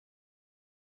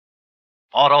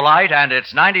Autolite and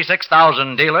its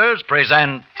 96,000 dealers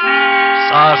present Suspense.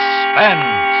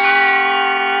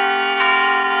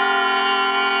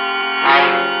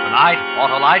 Tonight,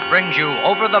 Autolite brings you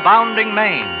Over the Bounding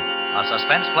Main, a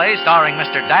suspense play starring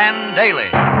Mr. Dan Daly.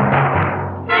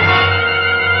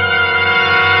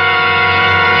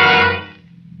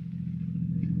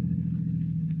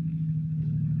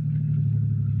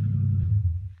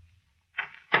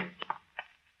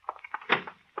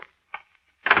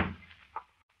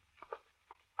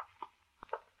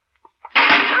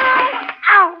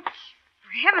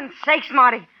 Sakes,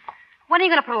 Marty. When are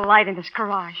you going to put a light in this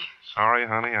garage? Sorry,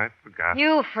 honey, I forgot.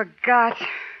 You forgot.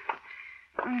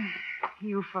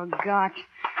 You forgot.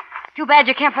 Too bad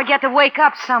you can't forget to wake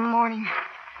up some morning.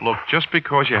 Look, just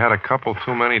because you had a couple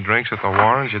too many drinks at the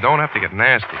Warrens, you don't have to get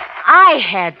nasty. I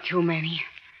had too many.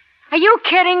 Are you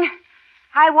kidding?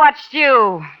 I watched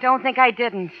you. Don't think I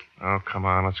didn't. Oh, come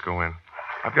on, let's go in.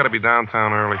 I've got to be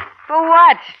downtown early. For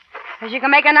what? Because you can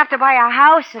make enough to buy a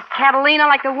house at Catalina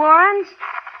like the Warrens?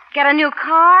 Get a new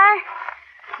car?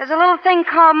 There's a little thing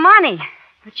called money.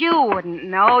 But you wouldn't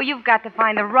know. You've got to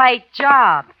find the right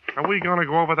job. Are we going to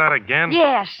go over that again?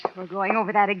 Yes, we're going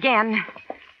over that again.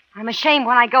 I'm ashamed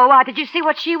when I go out. Did you see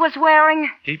what she was wearing?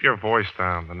 Keep your voice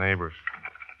down, the neighbors.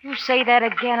 You say that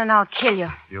again and I'll kill you.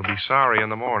 You'll be sorry in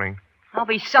the morning. I'll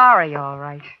be sorry, all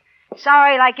right.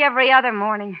 Sorry like every other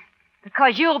morning.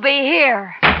 Because you'll be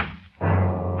here.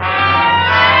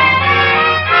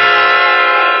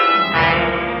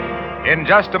 In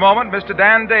just a moment, Mr.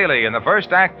 Dan Daly in the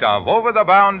first act of Over the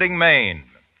Bounding Main.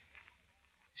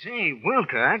 Say,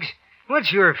 Wilcox,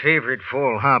 what's your favorite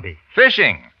fall hobby?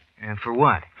 Fishing. And for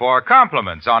what? For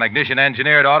compliments on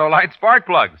ignition-engineered Autolite spark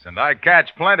plugs, and I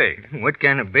catch plenty. What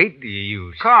kind of bait do you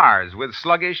use? Cars with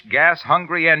sluggish,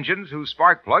 gas-hungry engines whose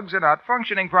spark plugs are not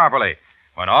functioning properly.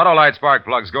 When Autolite spark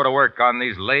plugs go to work on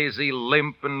these lazy,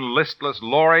 limp, and listless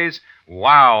lorries,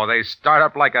 wow, they start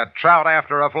up like a trout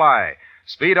after a fly.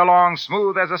 Speed along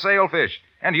smooth as a sailfish,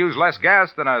 and use less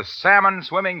gas than a salmon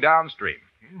swimming downstream.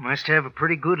 You must have a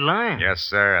pretty good line. Yes,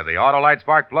 sir. The Autolite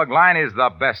spark plug line is the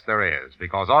best there is,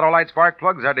 because Autolite spark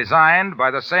plugs are designed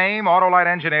by the same Autolite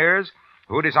engineers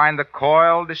who designed the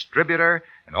coil, distributor,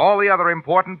 and all the other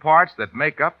important parts that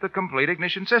make up the complete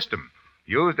ignition system,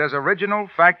 used as original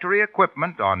factory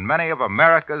equipment on many of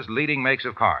America's leading makes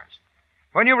of cars.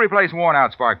 When you replace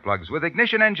worn-out spark plugs with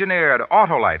ignition-engineered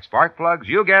Autolite spark plugs,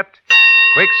 you get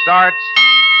quick starts,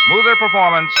 smoother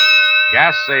performance,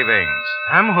 gas savings.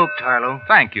 I'm hooked, Harlow.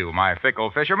 Thank you, my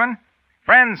fickle fisherman.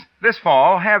 Friends, this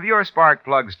fall, have your spark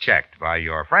plugs checked by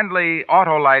your friendly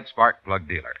Autolite spark plug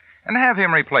dealer. And have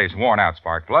him replace worn-out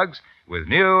spark plugs with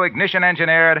new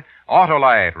ignition-engineered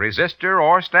Autolite resistor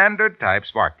or standard-type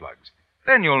spark plugs.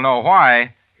 Then you'll know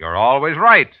why you're always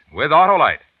right with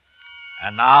Autolite.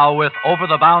 And now, with Over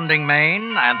the Bounding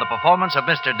Main and the performance of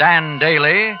Mr. Dan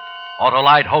Daly,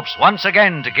 Autolite hopes once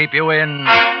again to keep you in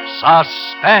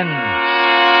suspense.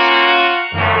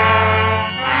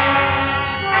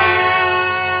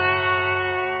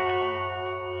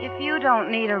 If you don't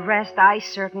need a rest, I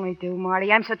certainly do,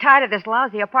 Marty. I'm so tired of this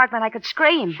lousy apartment I could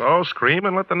scream. So scream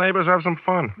and let the neighbors have some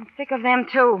fun. I'm sick of them,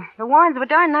 too. The Warrens were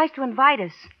darn nice to invite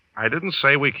us. I didn't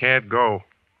say we can't go.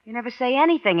 You never say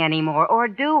anything anymore, or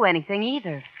do anything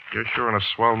either. You're sure in a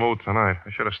swell mood tonight.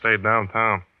 I should have stayed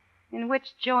downtown. In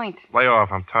which joint? Lay off,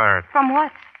 I'm tired. From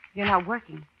what? You're not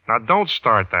working. Now, don't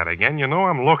start that again. You know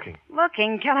I'm looking.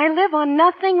 Looking? Can I live on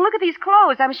nothing? Look at these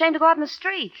clothes. I'm ashamed to go out in the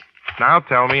street. Now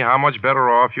tell me how much better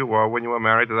off you were when you were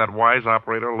married to that wise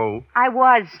operator, Lou. I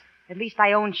was. At least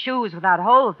I owned shoes without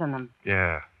holes in them.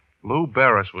 Yeah. Lou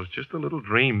Barris was just a little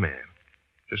dream man.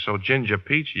 Just so ginger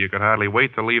peachy you could hardly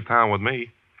wait to leave town with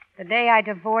me. The day I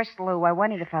divorced Lou, I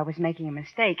wondered if I was making a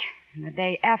mistake. And the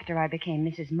day after I became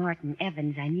Mrs. Martin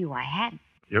Evans, I knew I hadn't.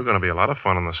 You're going to be a lot of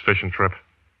fun on this fishing trip.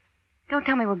 Don't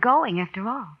tell me we're going, after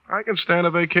all. I can stand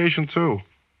a vacation, too.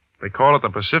 They call it the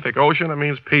Pacific Ocean. It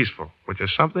means peaceful, which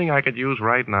is something I could use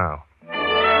right now.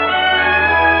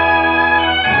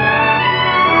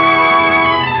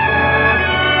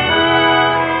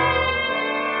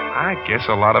 I guess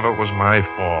a lot of it was my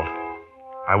fault.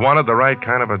 I wanted the right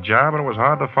kind of a job, and it was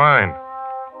hard to find.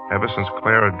 Ever since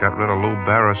Claire had got rid of Lou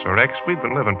Barris, her ex, we'd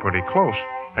been living pretty close,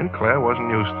 and Claire wasn't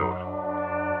used to it.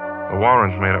 The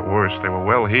Warrens made it worse. They were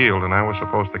well-heeled, and I was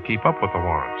supposed to keep up with the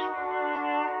Warrens.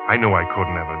 I knew I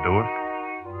couldn't ever do it.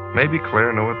 Maybe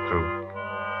Claire knew it, too.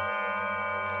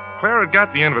 Claire had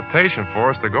got the invitation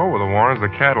for us to go with the Warrens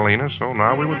to Catalina, so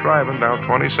now we were driving down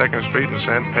 22nd Street in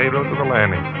San Pedro to the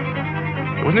landing.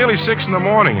 It was nearly 6 in the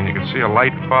morning, and you could see a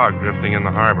light fog drifting in the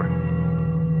harbor.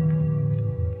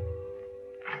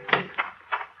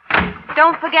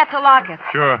 Don't forget to lock it.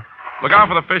 Sure. Look out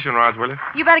for the fishing rods, will you?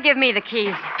 You better give me the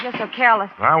keys. You're so careless.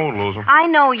 I won't lose them. I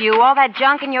know you. All that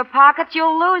junk in your pockets,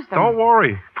 you'll lose them. Don't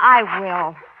worry. I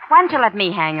will. Why don't you let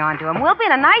me hang on to them? We'll be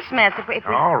in a nice mess if we...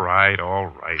 All right.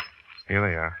 Here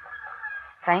they are.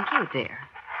 Thank you, dear.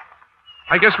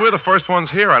 I guess we're the first ones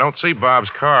here. I don't see Bob's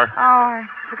car. Oh, I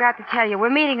forgot to tell you. We're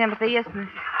meeting them at the Isthmus.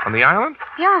 On the island?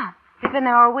 Yeah. They've been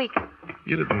there all week.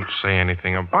 You didn't say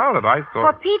anything about it. I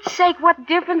For thought... Pete's sake, what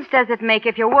difference does it make?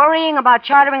 If you're worrying about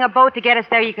chartering a boat to get us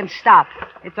there, you can stop.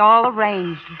 It's all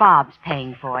arranged. Bob's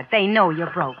paying for it. They know you're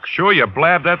broke. Sure, you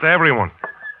blabbed that to everyone.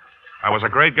 I was a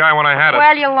great guy when I had it.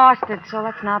 Well, you lost it, so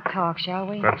let's not talk, shall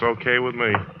we? That's okay with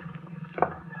me.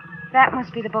 That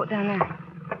must be the boat down there.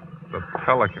 The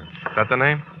Pelican. Is that the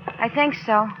name? I think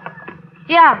so.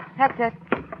 Yeah, that's it.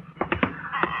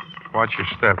 Watch your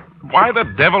step. Why the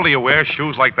devil do you wear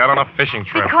shoes like that on a fishing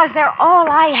trip? Because they're all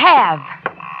I have.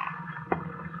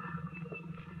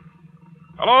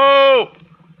 Hello?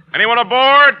 Anyone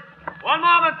aboard? One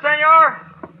moment, senor.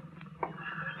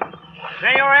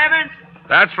 Senor Evans,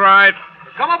 That's right.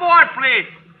 come aboard, please.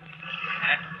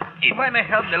 If I may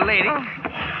help the lady. Oh,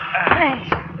 thanks.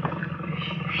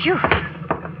 Phew.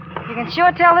 You can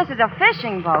sure tell this is a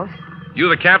fishing boat. You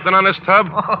the captain on this tub?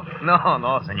 Oh,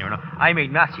 no, senor, no. I'm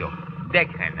Ignacio,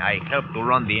 deckhand. I help to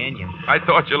run the engine. I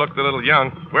thought you looked a little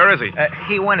young. Where is he?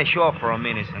 He went ashore for a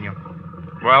minute, senor.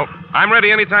 Well, I'm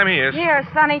ready anytime he is. Here,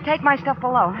 Sonny, take my stuff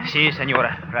below. Si,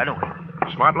 senora. Right away.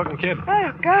 Smart-looking kid.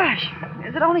 Oh, gosh.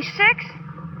 Is it only 6?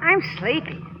 I'm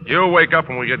sleepy. You'll wake up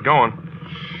when we get going.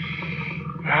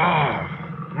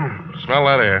 Smell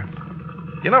that air.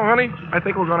 You know, honey, I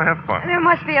think we're going to have fun. There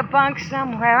must be a bunk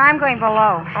somewhere. I'm going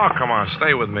below. Oh, come on,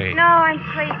 stay with me. No, I'm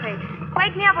sleepy.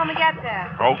 Wake me up when we get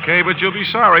there. Okay, but you'll be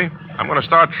sorry. I'm going to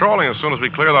start trolling as soon as we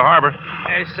clear the harbor.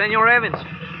 Senor Evans,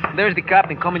 there's the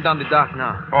captain coming down the dock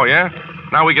now. Oh, yeah?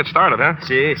 Now we get started, huh?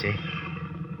 Si.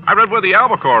 I read where the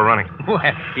albacore are running. Well,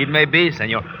 it may be,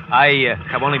 senor. I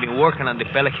have only been working on the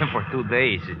Pelican for 2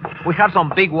 days. We have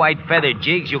some big white feather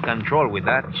jigs you can troll with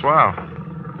that. Swell.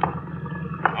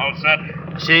 All set?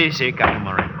 Si, Captain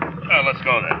Murray. Well, let's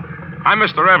go then. I'm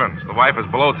Mr. Evans. The wife is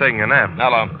below taking a nap.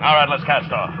 Hello. All right, let's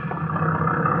cast off.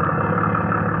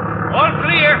 All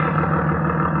clear.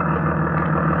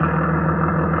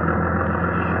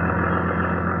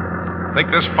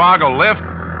 Think this fog will lift?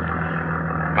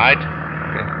 Might.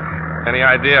 Any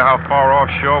idea how far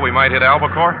offshore we might hit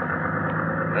albacore?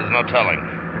 There's no telling.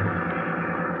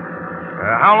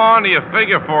 How long do you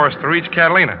figure for us to reach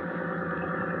Catalina?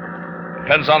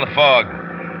 Depends on the fog.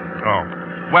 Oh.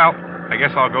 Well, I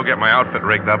guess I'll go get my outfit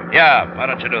rigged up. Yeah, why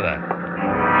don't you do that?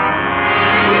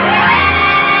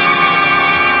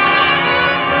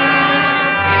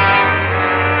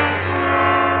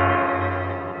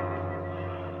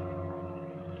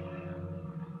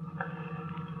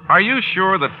 Are you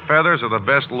sure that feathers are the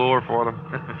best lure for them?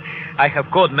 I have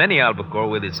caught many albacore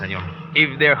with it, senor.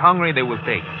 If they're hungry, they will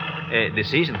take. The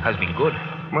season has been good.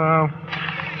 Well...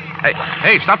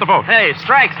 Hey, stop the boat. Hey,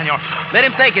 strike, senor. Let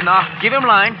him take it now. Give him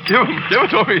line. Give it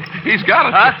to me. He's got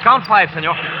it. Count 5,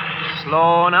 senor.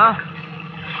 Slow now.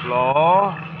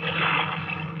 Slow.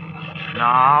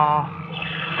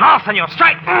 Now, senor,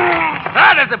 strike.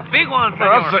 That is a big one,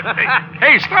 senor.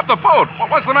 Hey, stop the boat.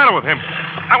 What's the matter with him?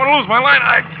 I'm going to lose my line.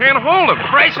 I can't hold him.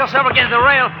 Brace yourself against the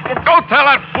rail. Go tell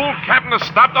that fool captain to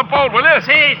stop the boat, will you?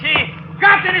 Si.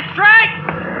 Captain, it's strike.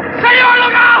 Senor,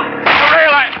 look out. The rail,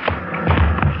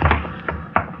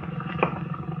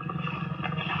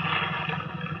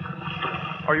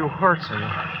 Are you hurt,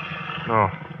 senor? No.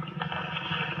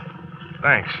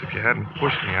 Thanks. If you hadn't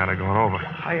pushed me, I'd have gone over.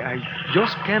 I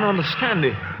just can't understand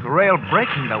the rail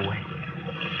breaking that way.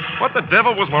 What the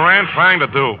devil was Moran trying to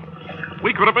do?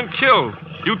 We could have been killed.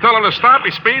 You tell him to stop,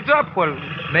 he speeds up. Well,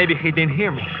 maybe he didn't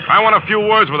hear me. I want a few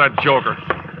words with that joker.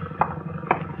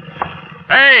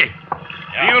 Hey!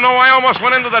 Do you know I almost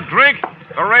went into the drink?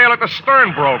 The rail at the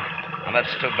stern broke. Well,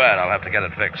 that's too bad. I'll have to get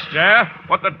it fixed. Yeah?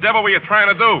 What the devil were you trying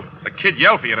to do? The kid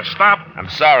yelled for you to stop. I'm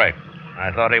sorry.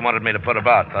 I thought he wanted me to put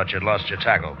about. Thought you'd lost your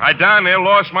tackle. I down there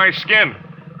lost my skin.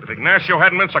 If Ignacio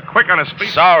hadn't been so quick on his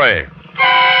feet... Sorry.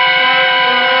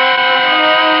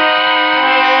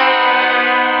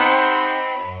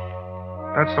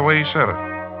 That's the way he said it.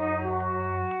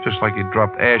 Just like he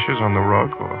dropped ashes on the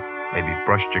rug or maybe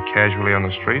brushed you casually on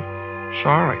the street.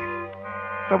 Sorry.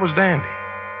 That was dandy.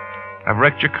 I've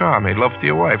wrecked your car, made love to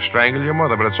your wife, strangled your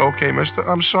mother, but it's okay, mister.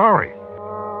 I'm sorry.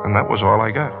 And that was all I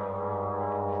got.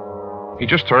 He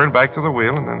just turned back to the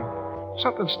wheel, and then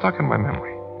something stuck in my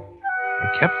memory.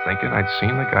 I kept thinking I'd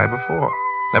seen the guy before.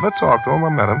 Never talked to him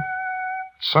or met him.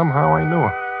 Somehow I knew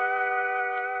him.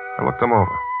 I looked him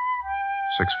over.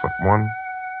 6'1",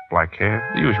 black hair,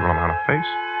 the usual amount of face.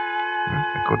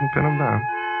 I couldn't pin him down.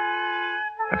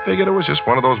 I figured it was just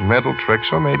one of those mental tricks,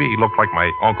 or maybe he looked like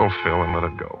my Uncle Phil and let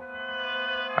it go.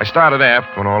 I started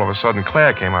aft when all of a sudden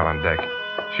Claire came out on deck.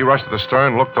 She rushed to the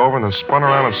stern, looked over, and then spun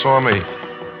around and saw me.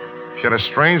 She had a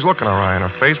strange look in her eye, and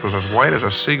her face was as white as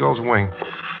a seagull's wing.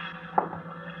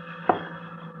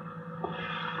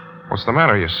 What's the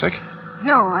matter? Are you sick?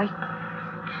 No,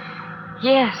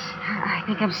 Yes, I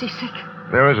think I'm seasick.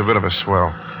 There is a bit of a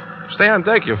swell. Stay on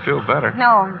deck, you'll feel better. No,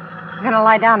 I'm going to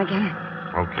lie down again.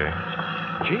 Okay.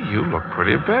 Gee, you look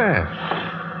pretty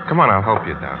bad. Come on, I'll help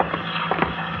you down.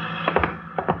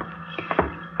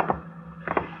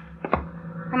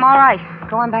 I'm all right.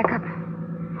 Go on back up.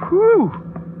 Whew.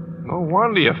 No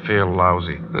wonder you feel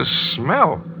lousy. This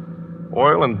smell.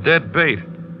 Oil and dead bait.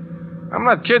 I'm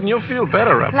not kidding. You'll feel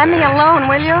better up Let there. me alone,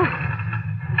 will you?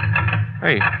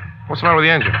 Hey, what's the matter with the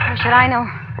engine? How should I know?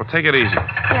 Well, take it easy.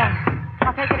 Yeah,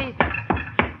 I'll take it easy.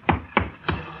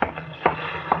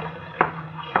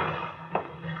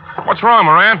 What's wrong,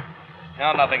 Moran?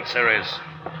 No, nothing serious.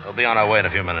 We'll be on our way in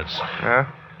a few minutes.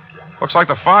 Yeah? Looks like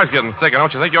the fire's getting thicker.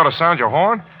 Don't you think you ought to sound your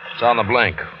horn? It's on the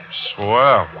blink.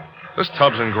 Swell. This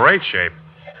tub's in great shape.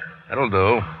 That'll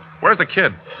do. Where's the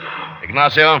kid?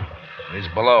 Ignacio? He's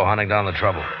below, hunting down the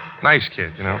trouble. Nice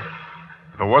kid, you know.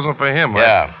 If it wasn't for him,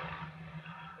 Yeah,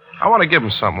 I want to give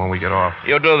him something when we get off.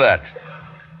 you do that.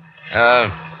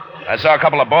 I saw a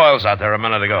couple of boils out there a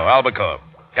minute ago. Albacore.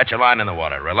 Get your line in the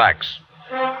water. Relax.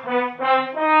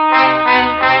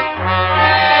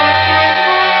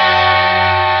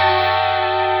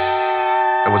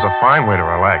 It was a fine way to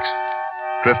relax.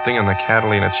 Drifting in the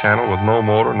Catalina Channel with no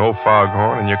motor, no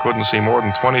foghorn, and you couldn't see more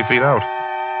than 20 feet out.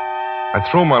 I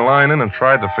threw my line in and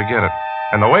tried to forget it.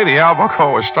 And the way the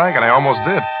albacore was striking, I almost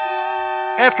did.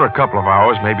 After a couple of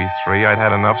hours, maybe 3, I'd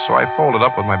had enough, so I folded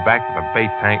up with my back to the bait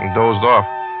tank and dozed off.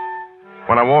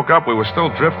 When I woke up, we were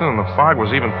still drifting and the fog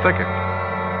was even thicker.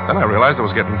 Then I realized it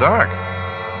was getting dark.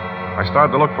 I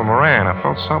started to look for Moran. I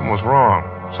felt something was wrong,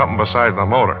 something besides the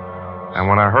motor. And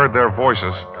when I heard their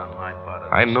voices,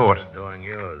 I knew it. Doing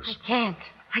yours.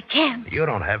 I can't. You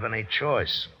don't have any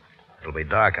choice. It'll be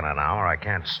dark in an hour. I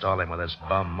can't stall him with this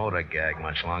bum motor gag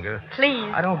much longer.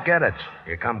 Please. I don't get it.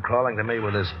 You come crawling to me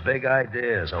with this big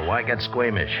idea, so why get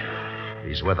squeamish?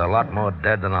 He's worth a lot more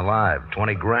dead than alive.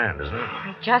 20 grand, isn't it?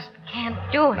 I just can't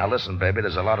do it. Now listen, baby,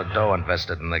 there's a lot of dough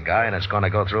invested in the guy, and it's going to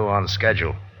go through on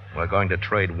schedule. We're going to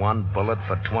trade one bullet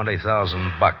for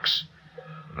 $20,000.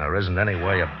 There isn't any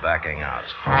way of backing out.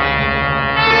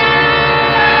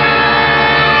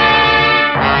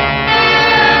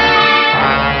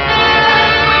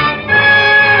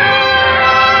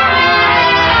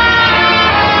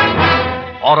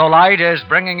 Autolite is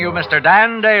bringing you Mr.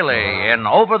 Dan Daly in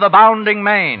Over the Bounding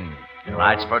Main.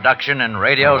 Tonight's production in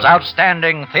radio's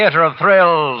outstanding theater of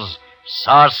thrills,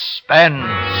 Suspense.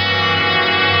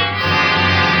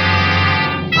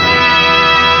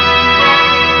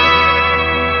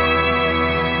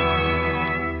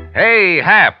 Hey,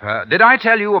 Hap, did I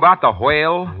tell you about the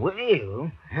whale?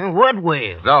 Whale? What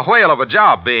whale? The whale of a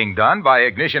job being done by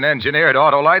ignition-engineered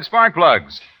Autolite spark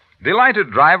plugs.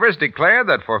 Delighted drivers declare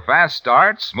that for fast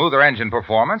starts, smoother engine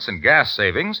performance, and gas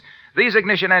savings, these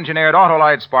ignition-engineered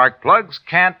Autolite spark plugs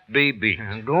can't be beat.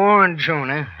 Go on,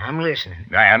 Jonah. I'm listening.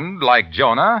 And, like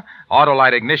Jonah,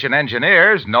 Autolite ignition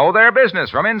engineers know their business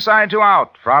from inside to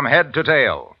out, from head to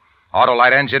tail.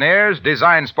 Autolite engineers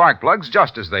design spark plugs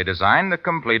just as they design the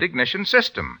complete ignition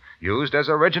system, used as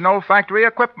original factory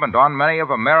equipment on many of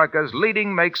America's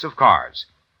leading makes of cars.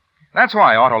 That's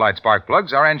why Autolite spark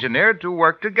plugs are engineered to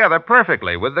work together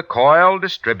perfectly with the coil,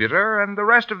 distributor, and the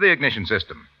rest of the ignition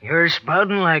system. You're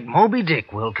spouting like Moby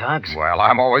Dick, Wilcox. Well,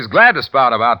 I'm always glad to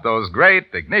spout about those great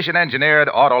ignition-engineered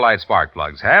Autolite spark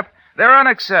plugs, Hap. They're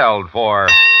unexcelled for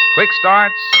quick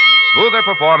starts, smoother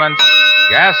performance,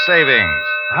 gas savings.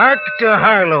 Hark to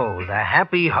Harlow, the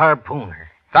happy harpooner.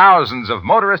 Thousands of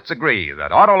motorists agree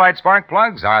that Autolite spark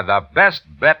plugs are the best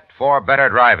bet for better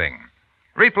driving.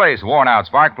 Replace worn-out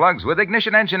spark plugs with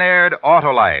ignition-engineered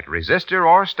Autolite, resistor,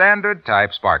 or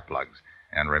standard-type spark plugs.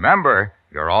 And remember,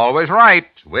 you're always right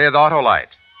with Autolite.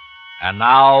 And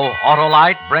now,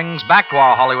 Autolite brings back to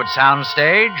our Hollywood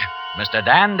soundstage Mr.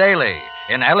 Dan Daly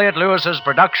in Elliot Lewis's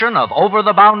production of Over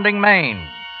the Bounding Main.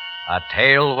 A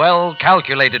tale well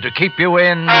calculated to keep you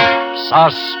in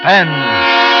suspense.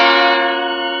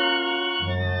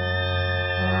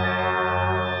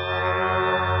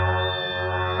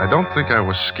 I don't think I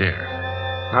was scared.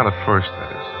 Not at first,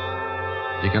 that is.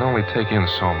 You can only take in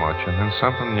so much, and then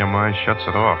something in your mind shuts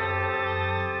it off.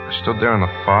 I stood there in the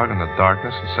fog and the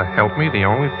darkness, and so help me, the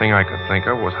only thing I could think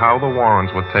of was how the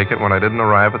Warrens would take it when I didn't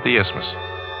arrive at the Isthmus.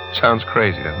 Sounds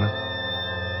crazy, doesn't it?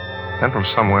 Then from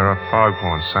somewhere, a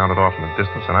foghorn sounded off in the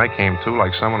distance, and I came to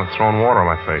like someone had thrown water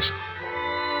on my face.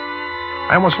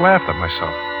 I almost laughed at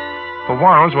myself. The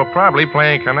Warrens were probably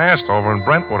playing canasta over in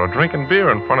Brentwood or drinking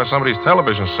beer in front of somebody's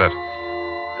television set.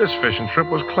 This fishing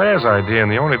trip was Claire's idea, and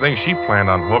the only thing she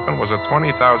planned on hooking was a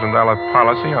 $20,000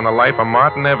 policy on the life of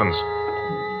Martin Evans.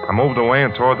 I moved away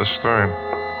and toward the stern.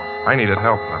 I needed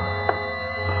help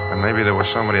now. And maybe there was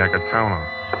somebody I could count on.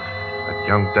 That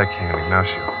young deckhand,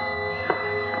 Ignacio.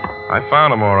 I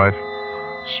found him all right.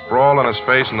 Sprawled on his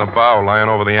face in the bow, lying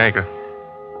over the anchor.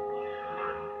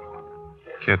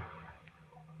 Kid.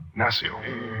 Ignacio.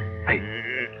 Hey.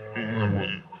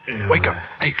 Wake up.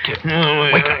 Hey, kid.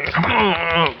 Wake up. Come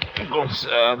on.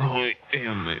 Gonzalo,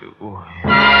 ya me voy.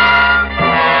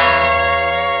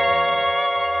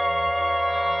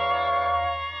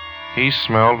 He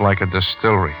smelled like a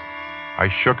distillery. I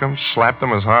shook him, slapped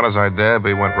him as hard as I dared, but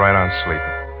he went right on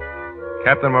sleeping.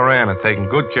 Captain Moran had taken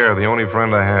good care of the only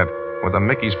friend I had. With the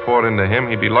Mickeys poured into him,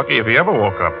 he'd be lucky if he ever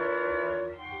woke up.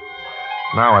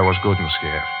 Now I was good and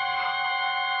scared.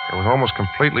 It was almost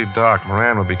completely dark.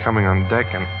 Moran would be coming on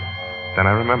deck, and then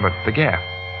I remembered the gaff.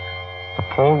 The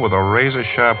pole with a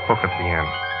razor-sharp hook at the end.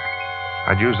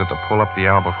 I'd used it to pull up the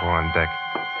albacore on deck.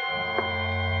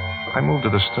 I moved to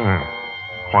the stern,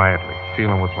 quietly,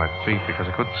 feeling with my feet because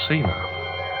I couldn't see now.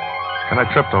 Then I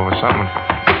tripped over something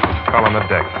and fell on the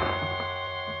deck.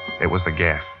 It was the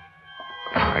gaff.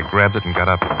 I grabbed it and got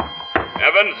up.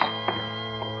 Evans?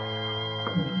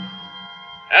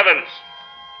 Evans!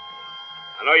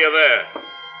 I know you're there.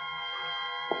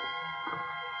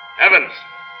 Evans!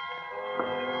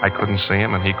 I couldn't see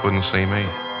him, and he couldn't see me.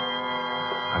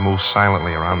 I moved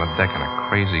silently around the deck in a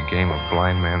crazy game of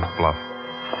blind man's bluff.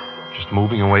 Just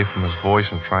moving away from his voice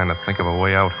and trying to think of a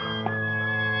way out.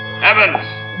 Evans!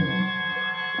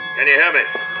 Can you hear me?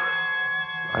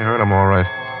 I heard him all right.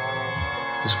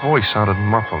 His voice sounded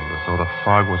muffled, as though the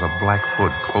fog was a black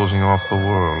hood closing off the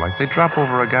world, like they drop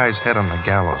over a guy's head on the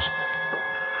gallows.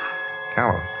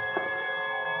 Gallows?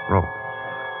 Rope.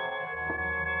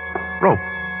 Rope.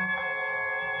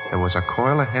 There was a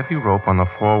coil of heavy rope on the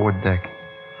forward deck.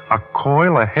 A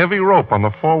coil of heavy rope on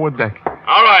the forward deck.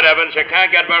 All right, Evans, you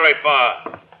can't get very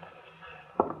far.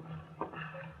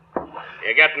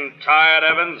 You getting tired,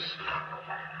 Evans?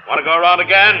 Want to go around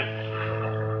again?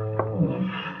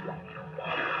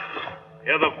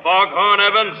 Hear the foghorn,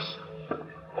 Evans?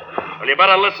 Well, you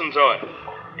better listen to it.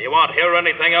 You won't hear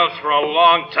anything else for a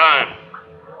long time.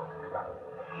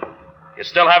 You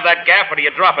still have that gaff, or do you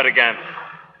drop it again?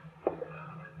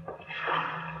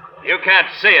 You can't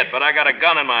see it, but I got a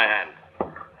gun in my hand.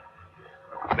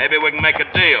 Maybe we can make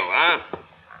a deal, huh?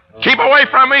 Keep away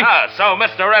from me! So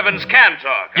Mr. Evans can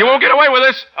talk. You won't get away with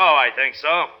this! Oh, I think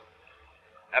so.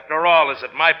 After all, is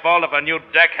it my fault if a new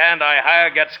deckhand I hire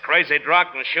gets crazy drunk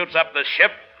and shoots up the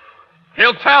ship?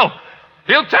 He'll tell!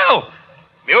 He'll tell!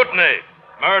 Mutiny.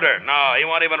 Murder. No, he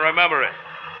won't even remember it.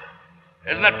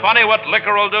 Isn't it funny what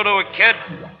liquor will do to a kid?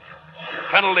 The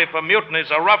penalty for mutiny's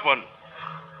a rough one.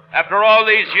 After all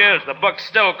these years, the book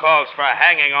still calls for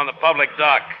hanging on the public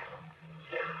dock.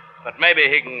 But maybe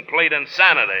he can plead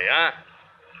insanity, huh?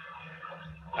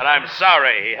 And I'm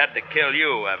sorry he had to kill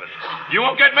you, Evans. You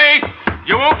won't get me!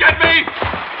 You won't get me!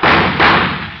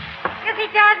 Is he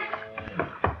dead?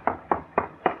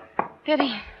 Did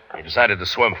he? He decided to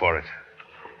swim for it.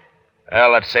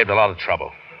 Well, that saved a lot of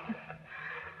trouble.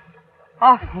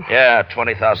 Awful. Yeah,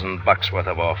 $20,000 worth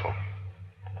of awful.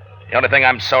 The only thing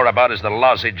I'm sore about is the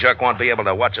lousy jerk won't be able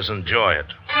to watch us enjoy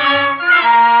it.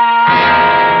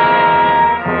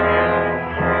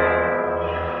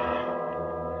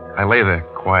 I lay there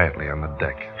quietly on the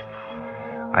deck.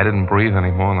 I didn't breathe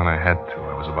any more than I had to.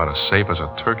 I was about as safe as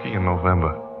a turkey in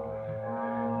November.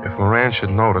 If Moran should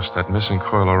notice that missing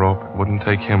coil of rope, it wouldn't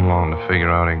take him long to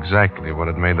figure out exactly what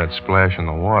had made that splash in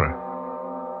the water.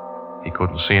 He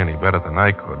couldn't see any better than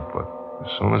I could, but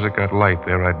as soon as it got light,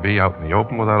 there I'd be out in the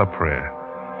open without a prayer.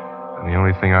 And the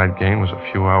only thing I'd gain was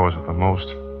a few hours at the most.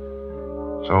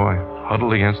 So I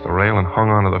huddled against the rail and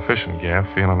hung onto the fishing gaff,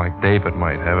 feeling like David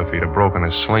might have if he'd have broken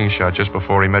his slingshot just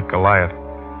before he met Goliath.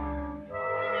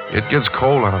 It gets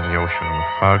cold out on the ocean, and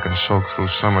the fog can soak through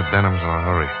summer denims in a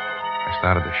hurry. I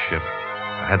started to shiver.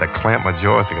 I had to clamp my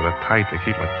jaw together tight to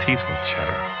keep my teeth from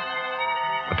chattering.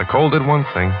 But the cold did one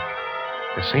thing.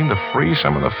 It seemed to freeze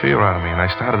some of the fear out of me, and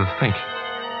I started to think.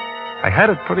 I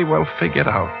had it pretty well figured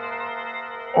out.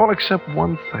 All except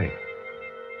one thing.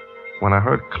 When I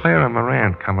heard Claire and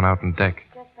Moran coming out on deck.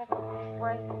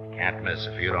 Can't miss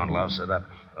if you don't louse it up.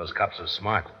 Those cops are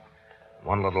smart.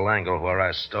 One little angle where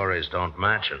our stories don't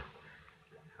match, and,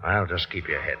 well, just keep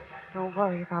your head. Don't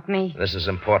worry about me. This is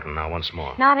important now, once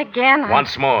more. Not again.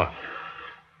 Once more.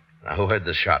 Now, who heard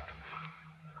the shot?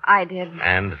 I did.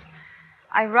 And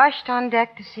I rushed on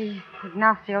deck to see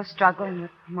Ignacio struggling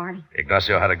with Marty.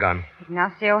 Ignacio had a gun.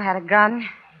 Ignacio had a gun.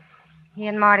 He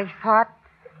and Marty fought.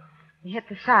 He hit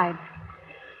the side.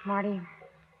 Marty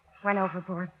went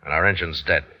overboard. And our engine's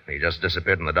dead. He just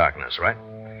disappeared in the darkness, right?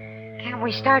 Can't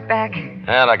we start back? And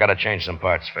I gotta change some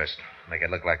parts first. Make it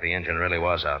look like the engine really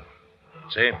was out.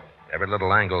 See? Every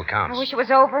little angle counts. I wish it was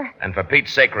over. And for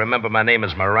Pete's sake, remember my name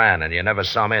is Moran, and you never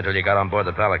saw me until you got on board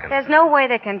the Pelican. There's no way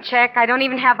they can check. I don't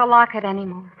even have the locket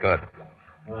anymore. Good.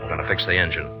 We're gonna fix the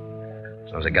engine. As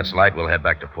soon as it gets light, we'll head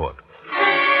back to port.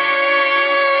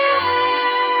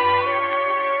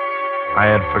 I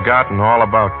had forgotten all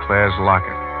about Claire's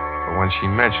locket, but when she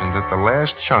mentioned it, the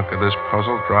last chunk of this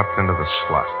puzzle dropped into the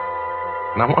slot.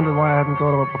 And I wondered why I hadn't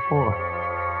thought of it before.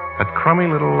 That crummy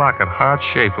little locket,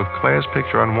 heart-shaped, with Claire's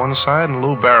picture on one side and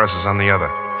Lou Barris's on the other.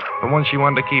 The one she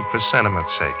wanted to keep for sentiment's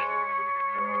sake.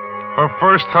 Her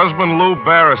first husband, Lou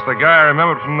Barris, the guy I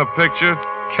remembered from the picture,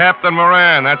 Captain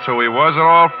Moran, that's who he was, it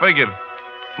all figured.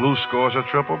 Lou scores a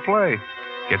triple play.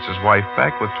 Gets his wife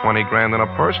back with 20 grand in a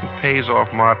purse and pays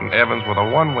off Martin Evans with a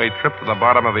one-way trip to the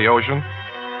bottom of the ocean.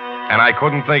 And I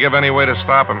couldn't think of any way to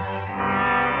stop him.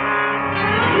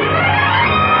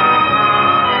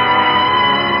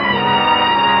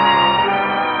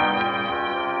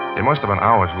 It must have been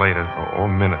hours later, or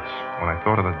minutes, when I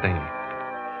thought of the dinghy.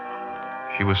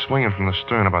 She was swinging from the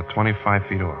stern about 25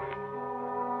 feet off.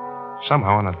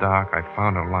 Somehow in the dark, I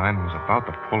found her line and was about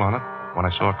to pull on it when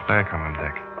I saw Claire come on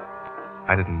deck.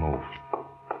 I didn't move.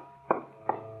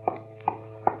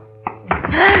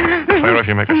 Claire, if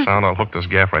you make a sound, I'll hook this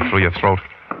gaff right through your throat.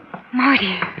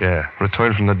 Marty. Yeah,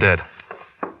 return from the dead.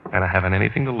 And I haven't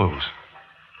anything to lose.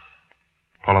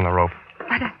 Pull on the rope.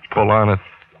 But Pull on it.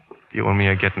 You and me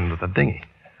are getting to the dinghy.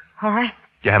 all right.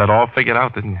 You had it all figured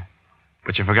out, didn't you?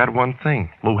 But you forgot one thing.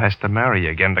 Lou has to marry you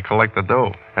again to collect the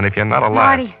dough. And if you're not alive...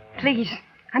 Marty, please.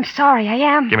 I'm sorry. I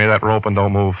am. Give me that rope and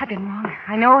don't move. I've been wrong.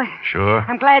 I know it. Sure.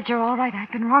 I'm glad you're all right.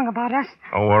 I've been wrong about us.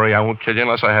 Don't worry, I won't kill you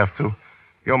unless I have to.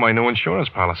 You're my new insurance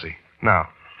policy. Now,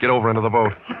 get over into the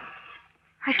boat.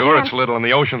 I Sure, can't. it's little and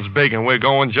the ocean's big and we're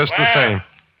going just the same.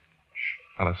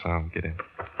 Shh. Not a sound. Get in.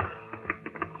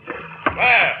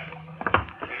 Claire,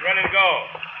 he's ready to go.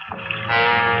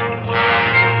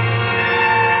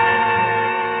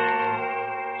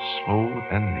 Smooth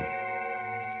and neat.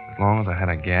 As long as I had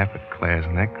a gap at Claire's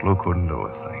neck, Lou couldn't do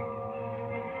a thing.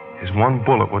 His one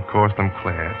bullet would cost him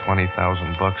Claire $20,000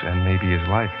 and maybe his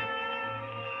life.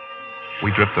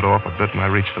 We drifted off a bit and I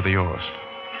reached for the oars.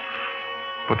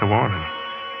 But there weren't any.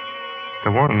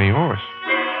 There weren't any oars.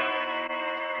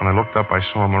 When I looked up, I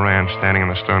saw Moran standing in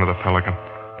the stern of the Pelican.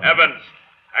 Evans,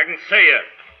 I can see you.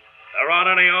 There aren't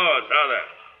any oars, are there?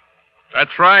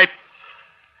 That's right.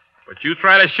 But you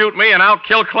try to shoot me and I'll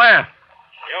kill Claire.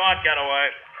 You won't get away.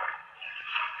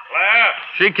 Claire?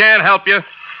 She can't help you.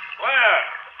 Claire?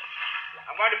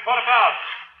 I'm going to put him out.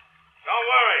 Don't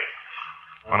worry.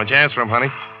 Why don't you answer him,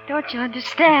 honey? Don't you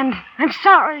understand? I'm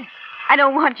sorry. I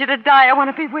don't want you to die. I want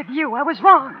to be with you. I was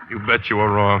wrong. You bet you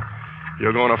were wrong.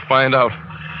 You're going to find out.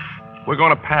 We're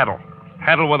going to paddle.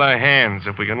 Paddle with our hands.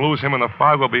 If we can lose him in the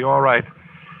fog, we'll be all right.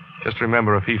 Just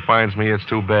remember, if he finds me, it's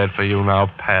too bad for you.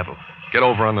 Now paddle. Get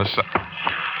over on the side.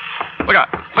 Look out.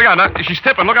 Look out. Now, she's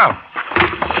tipping. Look out.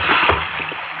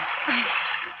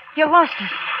 You lost it.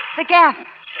 The gaff.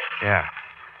 Yeah.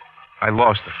 I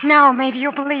lost it. Now maybe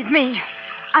you'll believe me.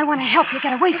 I want to help you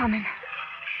get away from him.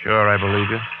 Sure, I believe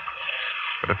you.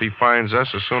 But if he finds us,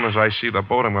 as soon as I see the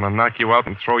boat, I'm going to knock you out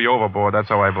and throw you overboard. That's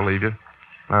how I believe you.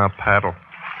 Now, paddle.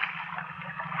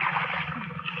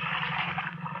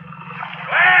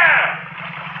 Claire!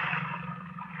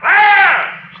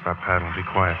 Claire! Stop paddling. Be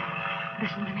quiet.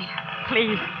 Listen to me.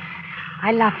 Please.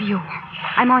 I love you.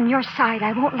 I'm on your side.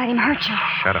 I won't let him hurt you.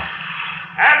 Shut up.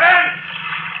 Evans!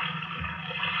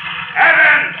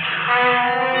 Evans!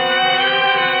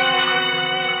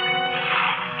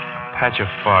 A patch of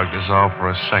fog dissolved for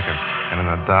a second, and in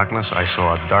the darkness, I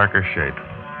saw a darker shape.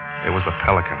 It was the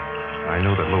Pelican. I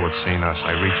knew that Lou had seen us.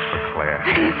 I reached for Claire.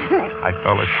 I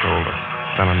felt her shoulder,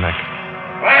 then her neck.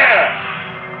 Claire!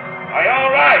 Are you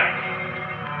all right?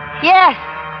 Yes.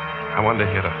 I wanted to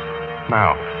hit her.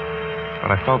 Now.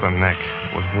 But I felt her neck.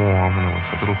 It was warm, and there was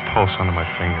a little pulse under my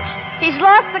fingers. He's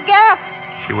lost the gaff.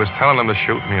 She was telling him to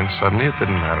shoot me, and suddenly it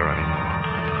didn't matter anymore.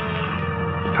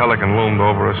 The Pelican loomed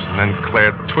over us, and then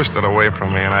Claire twisted away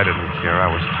from me, and I didn't care. I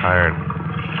was tired.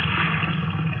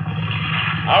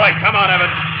 All right, come on,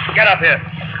 Evans. Get up here.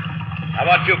 How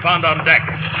about you pound on deck?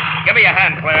 Give me a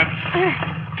hand, Claire.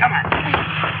 Come on.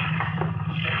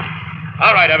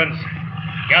 All right, Evans.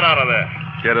 Get out of there.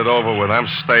 Get it over with. I'm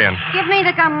staying. Give me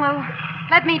the gun, Lou.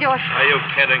 Let me do it. Are you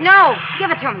kidding? No,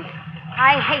 give it to me.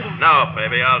 I hate him. No,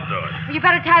 baby, I'll do it. You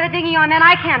better tie the dinghy on, then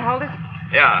I can't hold it.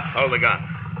 Yeah, hold the gun.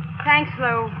 Thanks,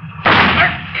 Lou.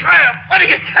 Claire, what do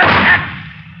you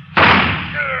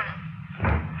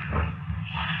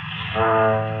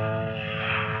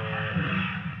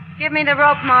Give me the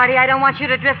rope, Marty. I don't want you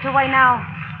to drift away now.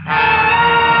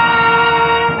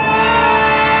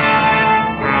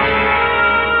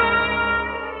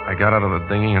 I got out of the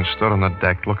dinghy and stood on the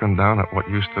deck looking down at what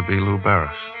used to be Lou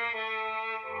Barris.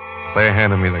 Claire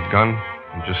handed me the gun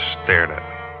and just stared at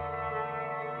me.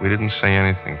 We didn't say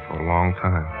anything for a long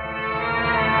time.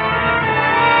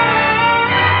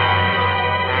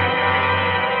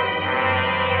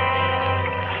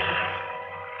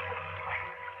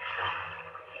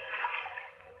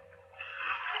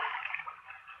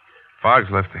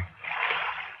 Fog's lifting.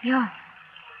 Yeah.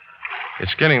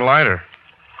 It's getting lighter.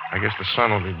 I guess the sun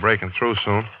will be breaking through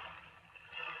soon.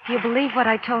 Do you believe what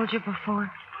I told you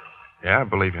before? Yeah, I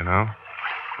believe you now.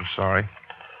 I'm sorry.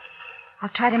 I'll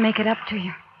try to make it up to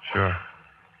you. Sure.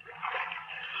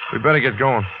 We better get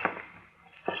going.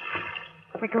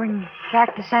 We're going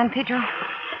back to San Pedro?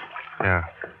 Yeah.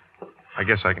 I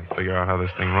guess I can figure out how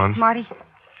this thing runs. Marty,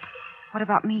 what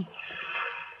about me?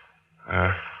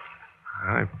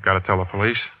 I've got to tell the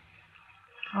police.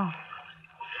 Oh.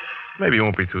 Maybe it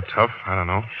won't be too tough. I don't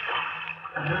know.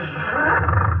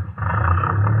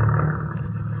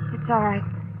 It's all right.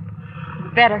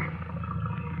 It's better.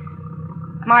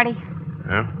 Marty.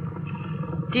 Yeah?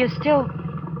 Do you still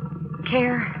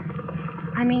care?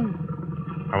 I mean...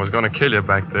 I was going to kill you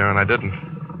back there, and I didn't.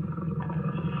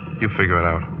 You figure it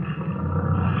out.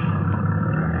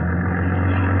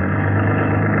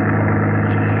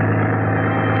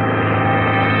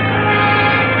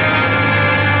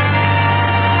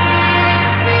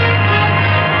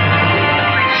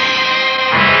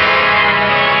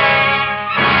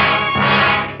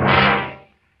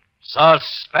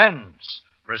 Suspense,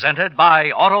 presented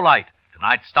by Autolite.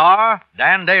 Tonight's star,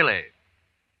 Dan Daly.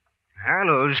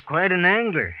 Harlow's quite an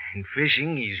angler. In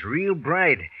fishing, he's real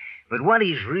bright. But what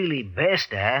he's really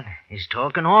best at is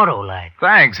talking Autolite.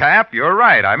 Thanks, Hap. You're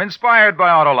right. I'm inspired by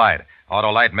Autolite.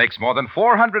 Autolite makes more than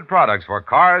 400 products for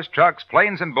cars, trucks,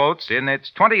 planes, and boats in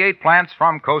its 28 plants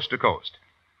from coast to coast.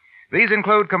 These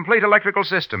include complete electrical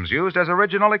systems used as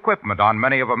original equipment on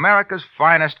many of America's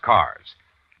finest cars.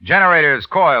 Generators,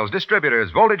 coils, distributors,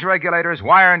 voltage regulators,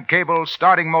 wire and cable,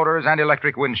 starting motors, and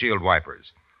electric windshield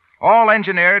wipers. All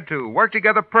engineered to work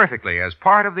together perfectly as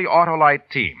part of the Autolite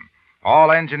team.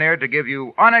 All engineered to give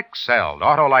you unexcelled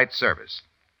Autolite service.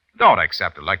 Don't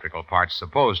accept electrical parts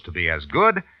supposed to be as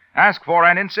good. Ask for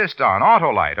and insist on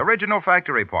Autolite original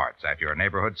factory parts at your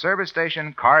neighborhood service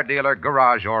station, car dealer,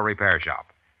 garage, or repair shop.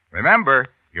 Remember,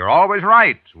 you're always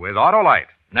right with Autolite.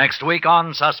 Next week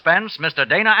on Suspense, Mr.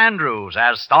 Dana Andrews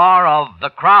as star of The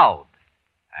Crowd.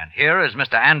 And here is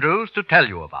Mr. Andrews to tell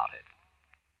you about it.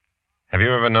 Have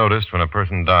you ever noticed when a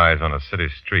person dies on a city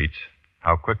street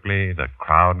how quickly the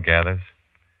crowd gathers?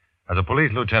 As a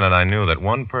police lieutenant, I knew that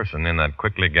one person in that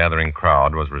quickly gathering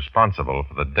crowd was responsible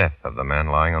for the death of the man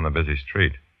lying on the busy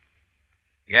street.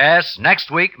 Yes,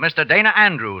 next week, Mr. Dana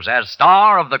Andrews as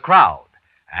star of The Crowd.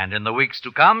 And in the weeks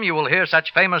to come, you will hear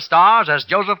such famous stars as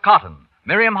Joseph Cotton,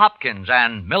 Miriam Hopkins,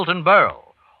 and Milton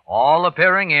Berle, all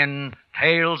appearing in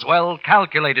tales well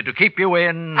calculated to keep you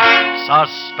in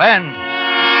suspense.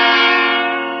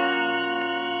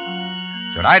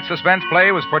 Tonight's suspense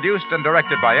play was produced and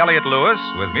directed by Elliott Lewis,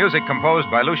 with music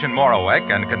composed by Lucien Moraweck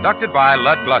and conducted by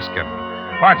Lud Gluskin.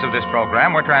 Parts of this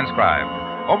program were transcribed.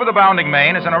 Over the Bounding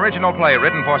Main is an original play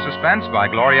written for suspense by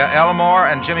Gloria Elmore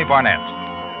and Jimmy Barnett.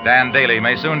 Dan Daly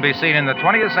may soon be seen in the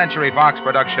 20th Century Fox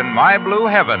production My Blue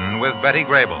Heaven with Betty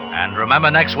Grable. And remember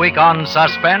next week on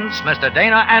Suspense, Mr.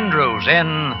 Dana Andrews in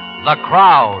The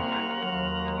Crowd.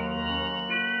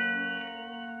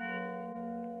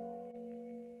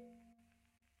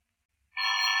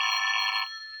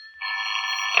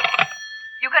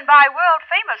 You can buy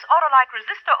world-famous Autolite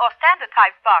resistor or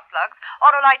standard-type spark plugs,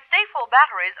 Autolite stay-full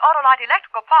batteries, Autolite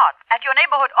electrical parts at your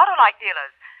neighborhood Autolite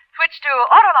dealers. Switch to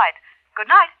Autolite. Good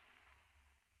night.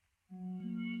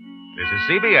 This is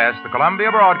CBS, the Columbia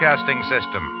Broadcasting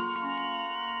System.